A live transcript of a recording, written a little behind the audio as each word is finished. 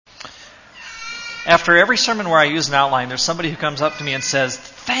After every sermon where I use an outline, there's somebody who comes up to me and says,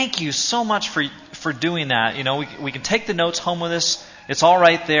 "Thank you so much for doing that. You know, we can take the notes home with us. It's all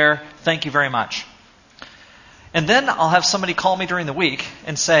right there. Thank you very much." And then I'll have somebody call me during the week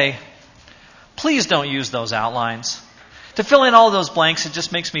and say, "Please don't use those outlines. To fill in all those blanks, it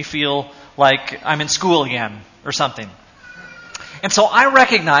just makes me feel like I'm in school again or something." And so I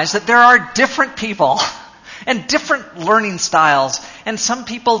recognize that there are different people and different learning styles. And some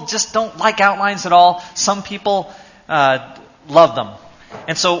people just don't like outlines at all. Some people love them.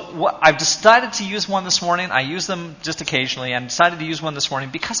 And so I've decided to use one this morning. I use them just occasionally. I decided to use one this morning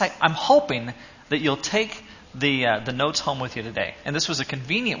because I'm hoping that you'll take the notes home with you today. And this was a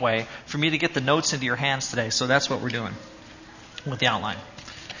convenient way for me to get the notes into your hands today. So that's what we're doing with the outline.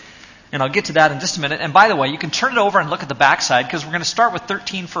 And I'll get to that in just a minute. And by the way, you can turn it over and look at the back side because we're going to start with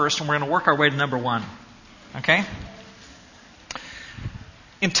 13 first and we're going to work our way to number 1. Okay?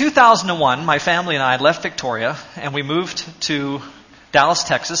 In 2001, my family and I left Victoria and we moved to Dallas,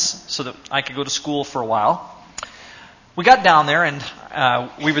 Texas so that I could go to school for a while. We got down there and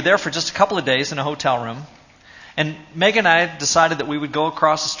we were there for just a couple of days in a hotel room. And Meg and I decided that we would go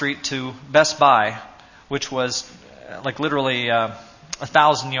across the street to Best Buy, which was like literally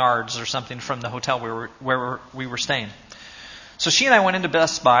 1,000 yards or something from the hotel where we were staying. So she and I went into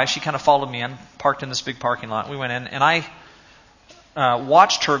Best Buy. She kind of followed me in, parked in this big parking lot. We went in, and I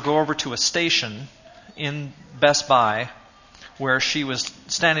watched her go over to a station in Best Buy where she was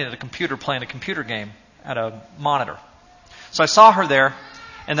standing at a computer playing a computer game at a monitor. So I saw her there,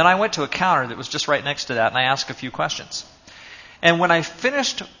 and then I went to a counter that was just right next to that, and I asked a few questions. And when I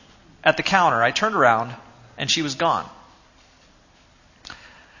finished at the counter, I turned around, and she was gone.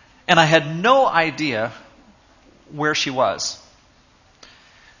 And I had no idea where she was.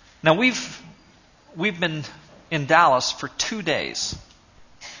 Now, we've been in Dallas for 2 days.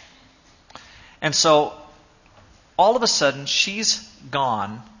 And so, all of a sudden, she's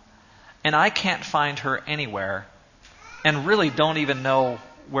gone, and I can't find her anywhere, and really don't even know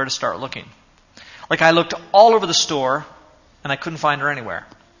where to start looking. Like, I looked all over the store, and I couldn't find her anywhere.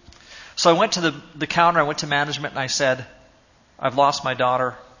 So I went to the counter, I went to management, and I said, "I've lost my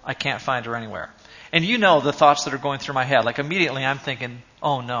daughter. I can't find her anywhere." And you know the thoughts that are going through my head. Like immediately I'm thinking,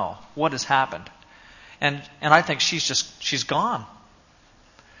 "Oh no, what has happened?" And I think she's gone.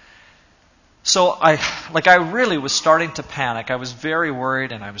 So I really was starting to panic. I was very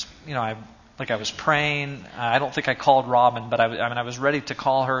worried, and I was praying. I don't think I called Robin, but I was ready to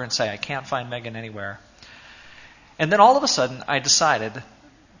call her and say, "I can't find Megan anywhere." And then all of a sudden I decided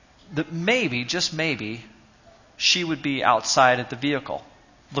that maybe, just maybe, she would be outside at the vehicle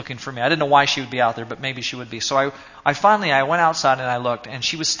looking for me. I didn't know why she would be out there, but maybe she would be. So I finally went outside and I looked, and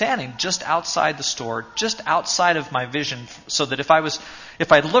she was standing just outside the store, just outside of my vision, so that if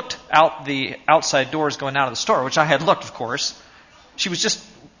I looked out the outside doors going out of the store, which I had looked, of course, she was just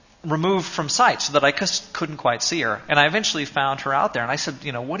removed from sight so that I couldn't quite see her. And I eventually found her out there, and I said,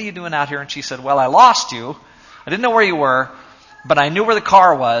 "What are you doing out here?" And she said, "Well, I lost you. I didn't know where you were, but I knew where the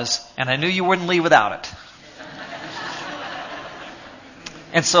car was, and I knew you wouldn't leave without it."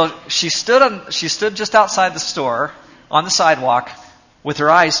 And so she stood just outside the store on the sidewalk with her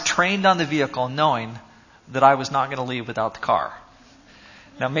eyes trained on the vehicle, knowing that I was not going to leave without the car.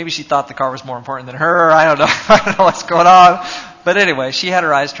 Now, maybe she thought the car was more important than her. I don't know. I don't know what's going on. But anyway, she had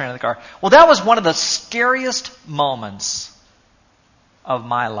her eyes trained on the car. Well, that was one of the scariest moments of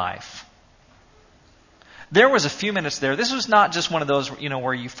my life. There was a few minutes there. This was not just one of those,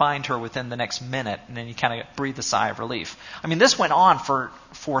 where you find her within the next minute and then you kind of breathe a sigh of relief. I mean, this went on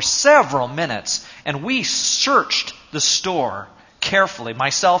for several minutes, and we searched the store carefully,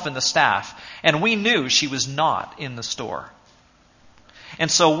 myself and the staff, and we knew she was not in the store.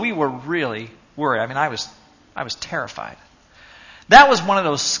 And so we were really worried. I mean, I was terrified. That was one of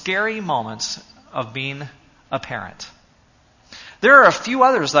those scary moments of being a parent. There are a few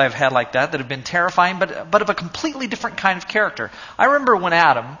others that I've had like that have been terrifying, but of a completely different kind of character. I remember when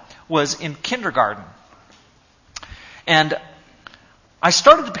Adam was in kindergarten, and I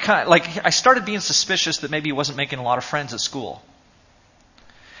started being suspicious that maybe he wasn't making a lot of friends at school.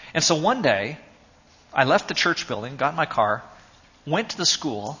 And so one day, I left the church building, got in my car, went to the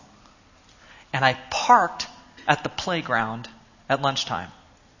school, and I parked at the playground at lunchtime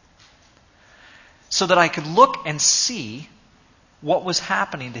so that I could look and see what was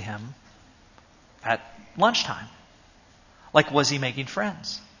happening to him at lunchtime. Like, was he making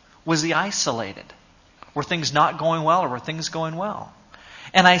friends? Was he isolated? Were things not going well, or were things going well?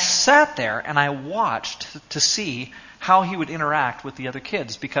 And I sat there and I watched to see how he would interact with the other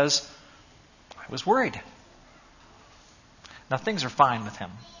kids, because I was worried. Now, things are fine with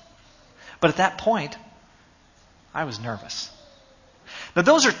him. But at that point, I was nervous. Now,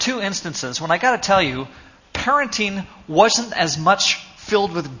 those are two instances when I got to tell you, parenting wasn't as much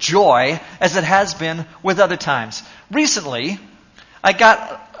filled with joy as it has been with other times. Recently, I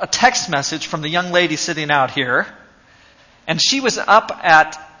got a text message from the young lady sitting out here, and she was up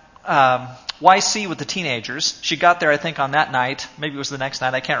at YC with the teenagers. She got there, I think, on that night. Maybe it was the next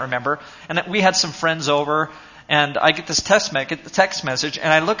night. I can't remember. And we had some friends over, and I get this text message,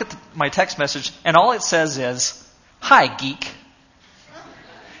 and I look at my text message, and all it says is, "Hi, geek."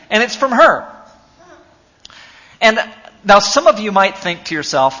 And it's from her. And now some of you might think to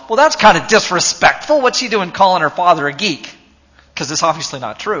yourself, well, that's kind of disrespectful. What's she doing calling her father a geek? Because it's obviously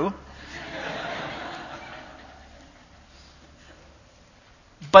not true.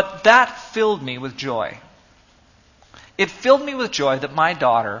 But that filled me with joy. It filled me with joy that my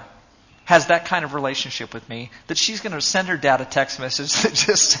daughter has that kind of relationship with me, that she's going to send her dad a text message that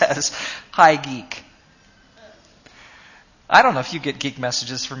just says, "Hi, geek." I don't know if you get geek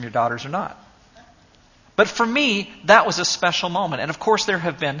messages from your daughters or not. But for me, that was a special moment. And of course, there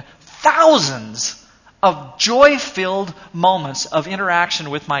have been thousands of joy-filled moments of interaction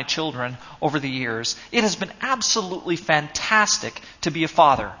with my children over the years. It has been absolutely fantastic to be a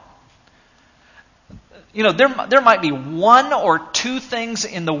father. You know, there might be one or two things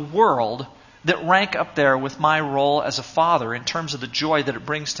in the world that rank up there with my role as a father in terms of the joy that it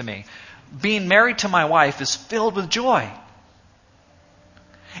brings to me. Being married to my wife is filled with joy.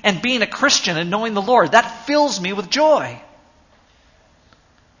 And being a Christian and knowing the Lord, that fills me with joy.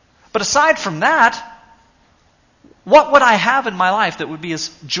 But aside from that, what would I have in my life that would be as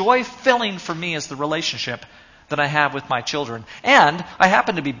joy-filling for me as the relationship that I have with my children? And I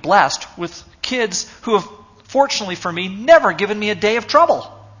happen to be blessed with kids who have, fortunately for me, never given me a day of trouble.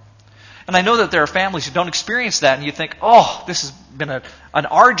 And I know that there are families who don't experience that, and you think, oh, this has been an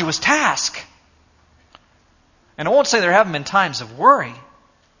arduous task. And I won't say there haven't been times of worry.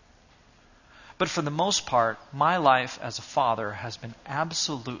 But for the most part, my life as a father has been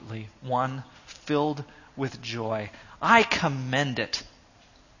absolutely one filled with joy. I commend it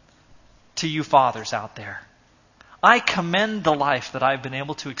to you fathers out there. I commend the life that I've been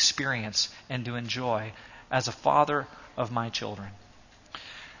able to experience and to enjoy as a father of my children.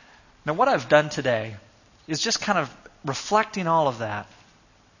 Now, what I've done today is just kind of reflecting on all of that,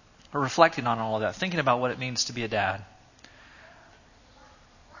 thinking about what it means to be a dad.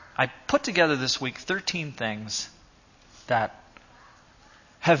 I put together this week 13 things that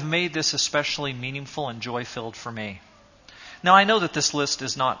have made this especially meaningful and joy-filled for me. Now, I know that this list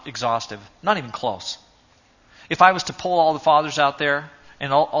is not exhaustive, not even close. If I was to poll all the fathers out there,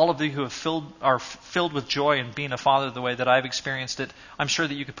 and all of you who are filled with joy in being a father the way that I've experienced it, I'm sure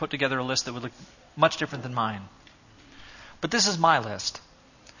that you could put together a list that would look much different than mine. But this is my list.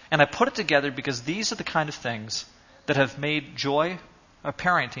 And I put it together because these are the kind of things that have made joy of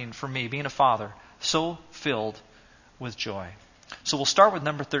parenting for me, being a father, so filled with joy. So we'll start with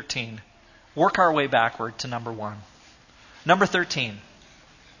number 13. Work our way backward to number 1. Number 13.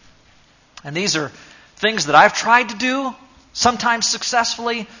 And these are things that I've tried to do, sometimes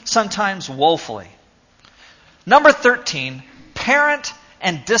successfully, sometimes woefully. Number 13, parent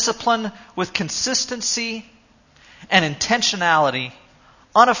and discipline with consistency and intentionality,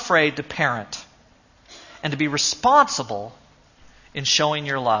 unafraid to parent and to be responsible in showing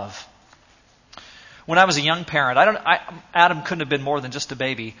your love. When I was a young parent, Adam couldn't have been more than just a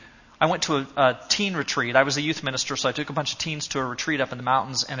baby. I went to a teen retreat. I was a youth minister, so I took a bunch of teens to a retreat up in the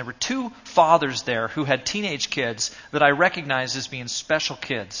mountains, and there were 2 fathers there who had teenage kids that I recognized as being special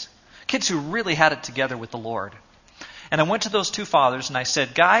kids. Kids who really had it together with the Lord. And I went to those 2 fathers and I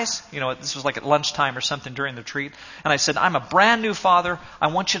said, guys, this was like at lunchtime or something during the retreat, and I said, I'm a brand new father. I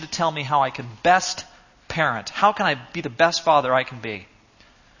want you to tell me how I can best parent. How can I be the best father I can be?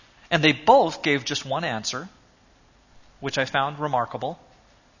 And they both gave just one answer, which I found remarkable,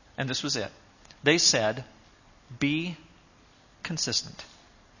 and this was it. They said, be consistent.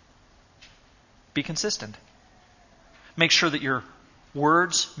 Be consistent. Make sure that your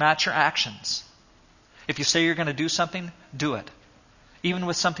words match your actions. If you say you're going to do something, do it. Even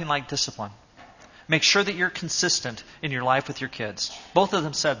with something like discipline. Make sure that you're consistent in your life with your kids. Both of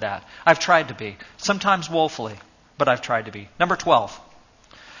them said that. I've tried to be. Sometimes woefully, but I've tried to be. Number 12.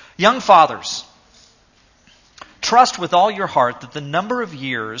 Young fathers, trust with all your heart that the number of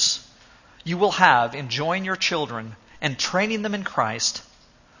years you will have enjoying your children and training them in Christ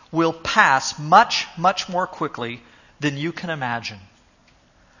will pass much, much more quickly than you can imagine.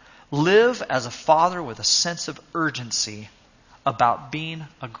 Live as a father with a sense of urgency about being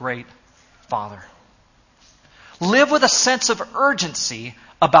a great father. Live with a sense of urgency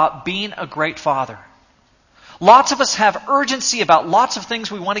about being a great father. Lots of us have urgency about lots of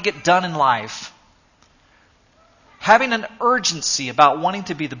things we want to get done in life. Having an urgency about wanting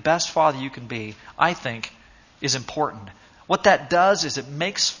to be the best father you can be, I think, is important. What that does is it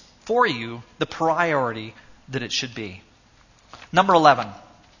makes for you the priority that it should be. Number 11.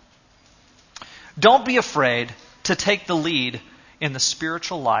 Don't be afraid to take the lead in the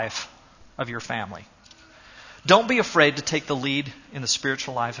spiritual life of your family. Don't be afraid to take the lead in the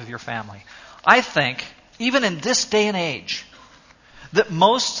spiritual life of your family. I think, even in this day and age, that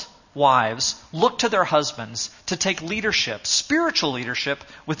most wives look to their husbands to take leadership, spiritual leadership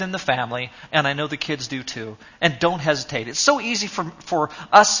within the family, and I know the kids do too, and don't hesitate. It's so easy for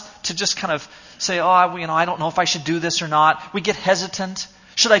us to just kind of say, I don't know if I should do this or not. We get hesitant.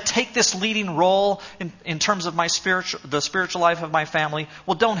 Should I take this leading role in terms of the spiritual life of my family?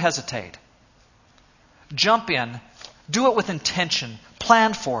 Well, don't hesitate. Jump in. Do it with intention.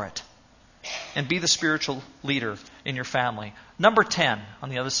 Plan for it. And be the spiritual leader in your family. Number 10 on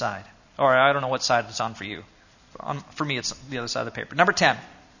the other side. Or I don't know what side it's on for you. For me, it's the other side of the paper. Number 10.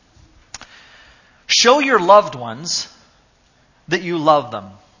 Show your loved ones that you love them.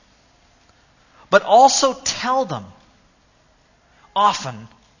 But also tell them often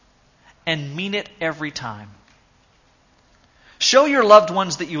and mean it every time. Show your loved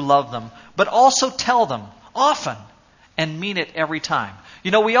ones that you love them, but also tell them often and mean it every time.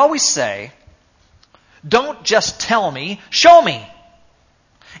 You know, we always say, don't just tell me, show me.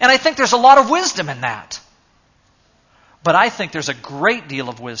 And I think there's a lot of wisdom in that. But I think there's a great deal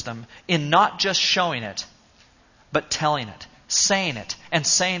of wisdom in not just showing it, but telling it, and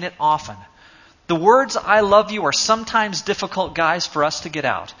saying it often. The words, I love you, are sometimes difficult, guys, for us to get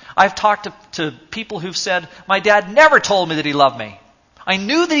out. I've talked to people who've said, my dad never told me that he loved me. I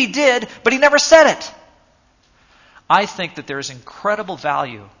knew that he did, but he never said it. I think that there is incredible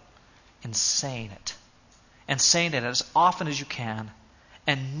value in saying it. And saying it as often as you can.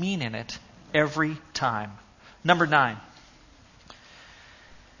 And meaning it every time. Number 9.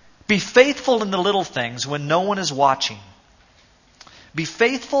 Be faithful in the little things when no one is watching. Be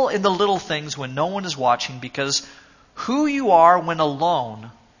faithful in the little things when no one is watching, because who you are when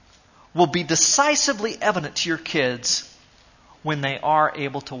alone will be decisively evident to your kids when they are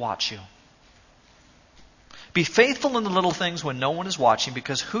able to watch you. Be faithful in the little things when no one is watching,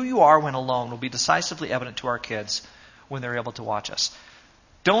 because who you are when alone will be decisively evident to our kids when they're able to watch us.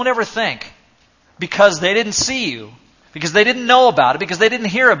 Don't ever think, because they didn't see you, because they didn't know about it, because they didn't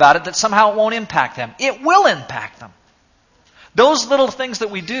hear about it, that somehow it won't impact them. It will impact them. Those little things that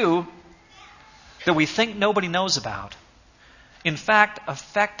we do that we think nobody knows about, in fact,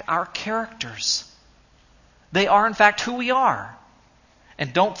 affect our characters. They are, in fact, who we are.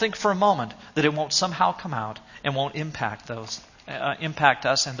 And don't think for a moment that it won't somehow come out and won't impact us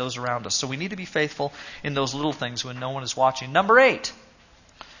and those around us. So we need to be faithful in those little things when no one is watching. Number 8.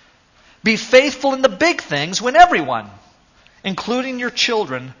 Be faithful in the big things when everyone, including your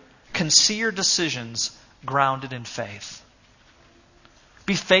children, can see your decisions grounded in faith.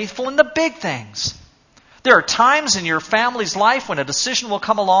 Be faithful in the big things. There are times in your family's life when a decision will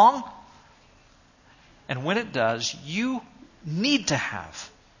come along, and when it does, you need to have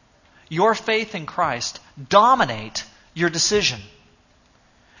your faith in Christ dominate your decision.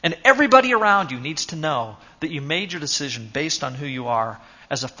 And everybody around you needs to know that you made your decision based on who you are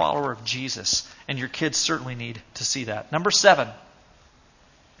as a follower of Jesus. And your kids certainly need to see that. Number 7.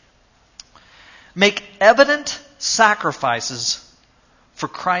 Make evident sacrifices for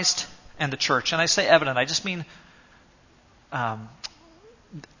Christ and the church. And I say evident, I just mean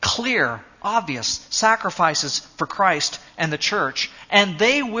clear, obvious sacrifices for Christ and the church, and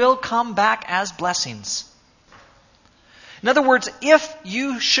they will come back as blessings. In other words, if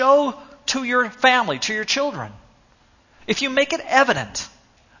you show to your family, to your children, if you make it evident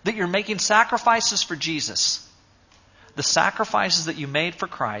that you're making sacrifices for Jesus, the sacrifices that you made for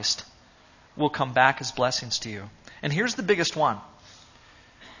Christ will come back as blessings to you. And here's the biggest one.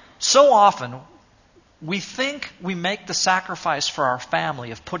 So often, we think we make the sacrifice for our family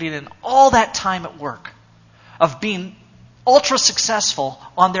of putting in all that time at work, of being ultra successful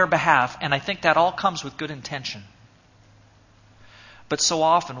on their behalf, and I think that all comes with good intention. But so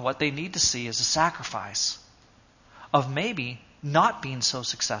often what they need to see is a sacrifice of maybe not being so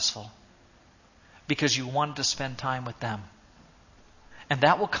successful because you wanted to spend time with them. And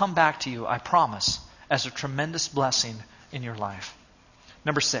that will come back to you, I promise, as a tremendous blessing in your life.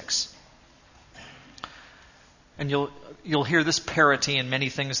 Number 6. And you'll hear this parody in many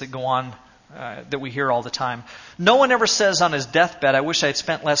things that go on that we hear all the time. No one ever says on his deathbed, I wish I had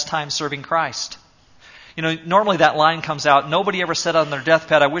spent less time serving Christ. Normally that line comes out, nobody ever said on their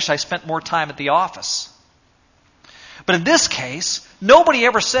deathbed, I wish I spent more time at the office. But in this case, nobody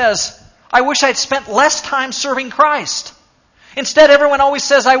ever says, I wish I'd spent less time serving Christ. Instead, everyone always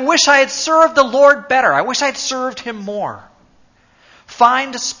says, I wish I had served the Lord better. I wish I'd served Him more.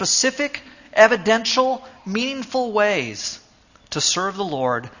 Find specific, evidential, meaningful ways to serve the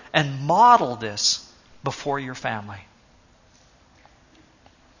Lord and model this before your family.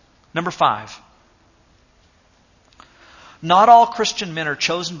 Number 5. Not all Christian men are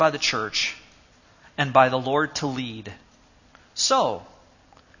chosen by the church and by the Lord to lead. So,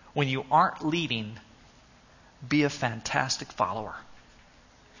 when you aren't leading, be a fantastic follower.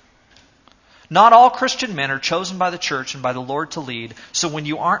 Not all Christian men are chosen by the church and by the Lord to lead. So when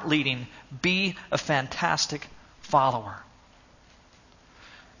you aren't leading, be a fantastic follower.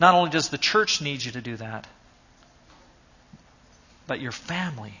 Not only does the church need you to do that, but your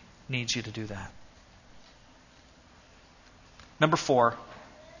family needs you to do that. Number 4,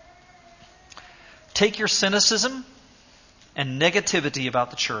 take your cynicism and negativity about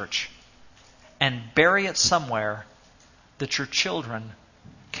the church and bury it somewhere that your children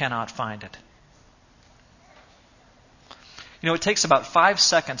cannot find it. It takes about 5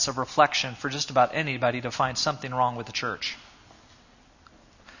 seconds of reflection for just about anybody to find something wrong with the church.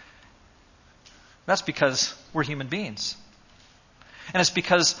 That's because we're human beings. And it's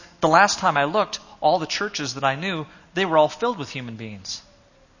because the last time I looked, all the churches that I knew, they were all filled with human beings.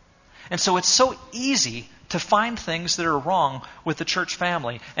 And so it's so easy to find things that are wrong with the church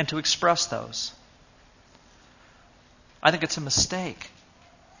family and to express those. I think it's a mistake.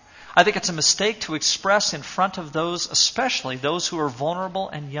 I think it's a mistake to express in front of those, especially those who are vulnerable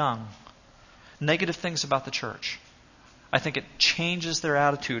and young, negative things about the church. I think it changes their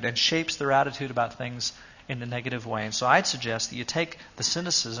attitude and shapes their attitude about things in a negative way. And so I'd suggest that you take the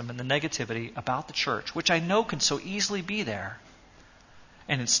cynicism and the negativity about the church, which I know can so easily be there,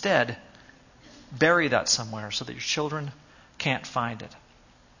 and instead bury that somewhere so that your children can't find it.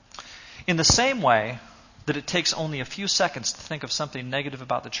 In the same way that it takes only a few seconds to think of something negative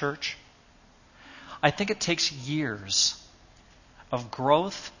about the church, I think it takes years of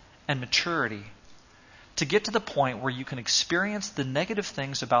growth and maturity to get to the point where you can experience the negative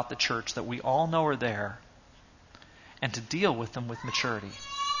things about the church that we all know are there and to deal with them with maturity.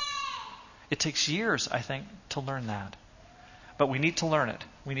 It takes years, I think, to learn that. But we need to learn it.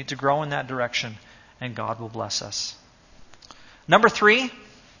 We need to grow in that direction, and God will bless us. Number 3,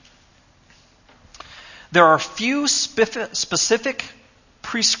 there are few specific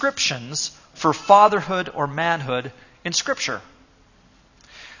prescriptions for fatherhood or manhood in Scripture.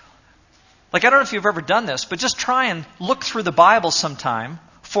 I don't know if you've ever done this, but just try and look through the Bible sometime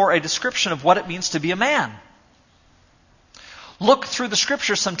for a description of what it means to be a man. Look through the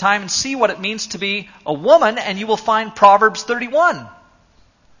Scripture sometime and see what it means to be a woman, and you will find Proverbs 31.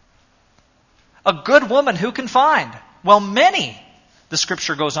 A good woman who can find? Well, many, the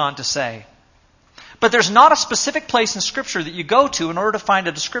Scripture goes on to say. But there's not a specific place in Scripture that you go to in order to find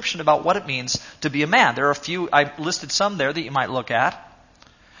a description about what it means to be a man. There are a few, I listed some there that you might look at.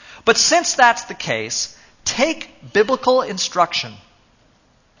 But since that's the case, take biblical instruction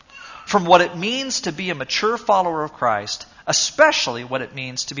from what it means to be a mature follower of Christ, especially what it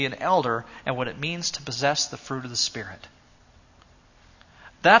means to be an elder and what it means to possess the fruit of the Spirit.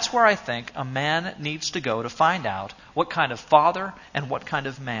 That's where I think a man needs to go to find out what kind of father and what kind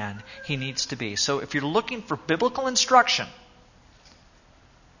of man he needs to be. So if you're looking for biblical instruction,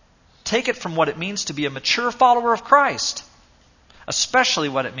 take it from what it means to be a mature follower of Christ, especially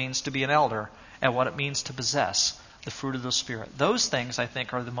what it means to be an elder and what it means to possess the fruit of the Spirit. Those things, I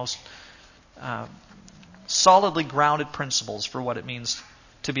think, are the most solidly grounded principles for what it means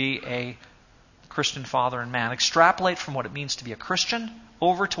to be a Christian father and man. Extrapolate from what it means to be a Christian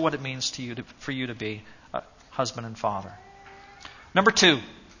over to what it means for you to be a husband and father. Number 2,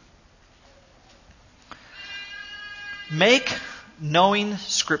 make knowing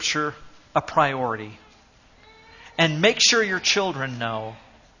Scripture a priority. And make sure your children know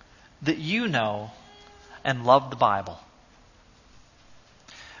that you know and love the Bible.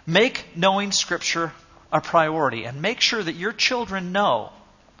 Make knowing Scripture a priority. And make sure that your children know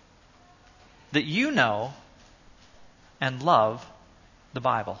that you know and love the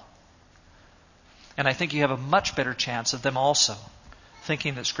Bible. And I think you have a much better chance of them also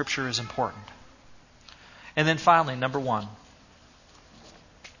thinking that Scripture is important. And then finally, number 1.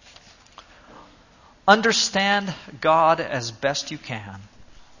 Understand God as best you can.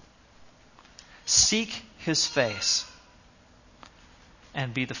 Seek His face.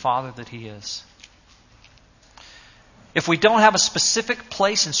 And be the father that He is. if we don't have a specific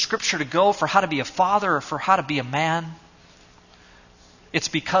place in Scripture to go for how to be a father or for how to be a man, it's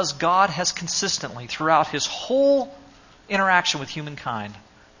because God has consistently, throughout His whole interaction with humankind,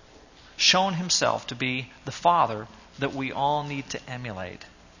 shown Himself to be the Father that we all need to emulate.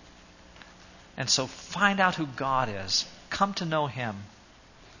 And so find out who God is, come to know Him,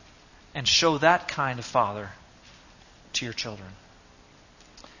 and show that kind of Father to your children.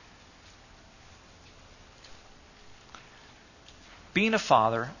 Being a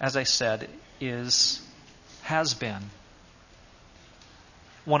father, as I said, has been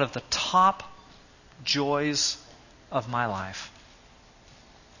one of the top joys of my life.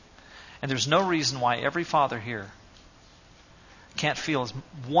 And there's no reason why every father here can't feel as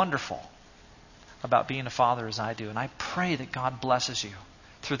wonderful about being a father as I do. And I pray that God blesses you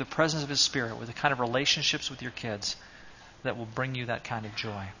through the presence of His Spirit with the kind of relationships with your kids that will bring you that kind of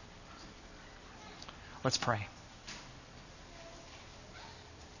joy. Let's pray.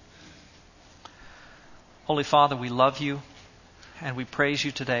 Holy Father, we love You and we praise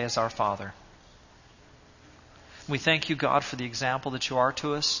You today as our Father. We thank You, God, for the example that You are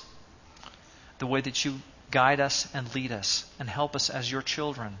to us, the way that You guide us and lead us and help us as Your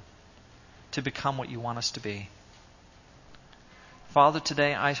children to become what You want us to be. Father,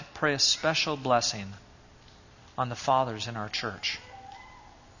 today I pray a special blessing on the fathers in our church.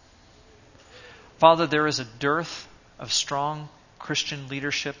 Father, there is a dearth of strong Christian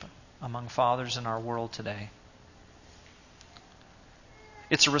leadership among fathers in our world today.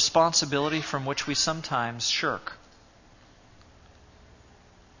 It's a responsibility from which we sometimes shirk.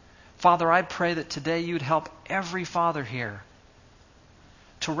 Father, I pray that today You'd help every father here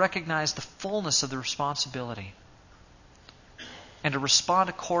to recognize the fullness of the responsibility and to respond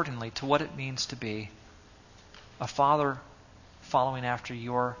accordingly to what it means to be a father following after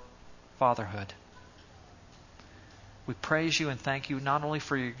Your fatherhood. We praise You and thank You not only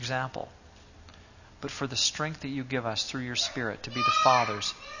for Your example, but for the strength that You give us through Your Spirit to be the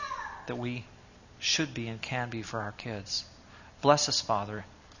fathers that we should be and can be for our kids. Bless us, Father,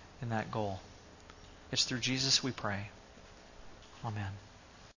 in that goal. It's through Jesus we pray. Amen.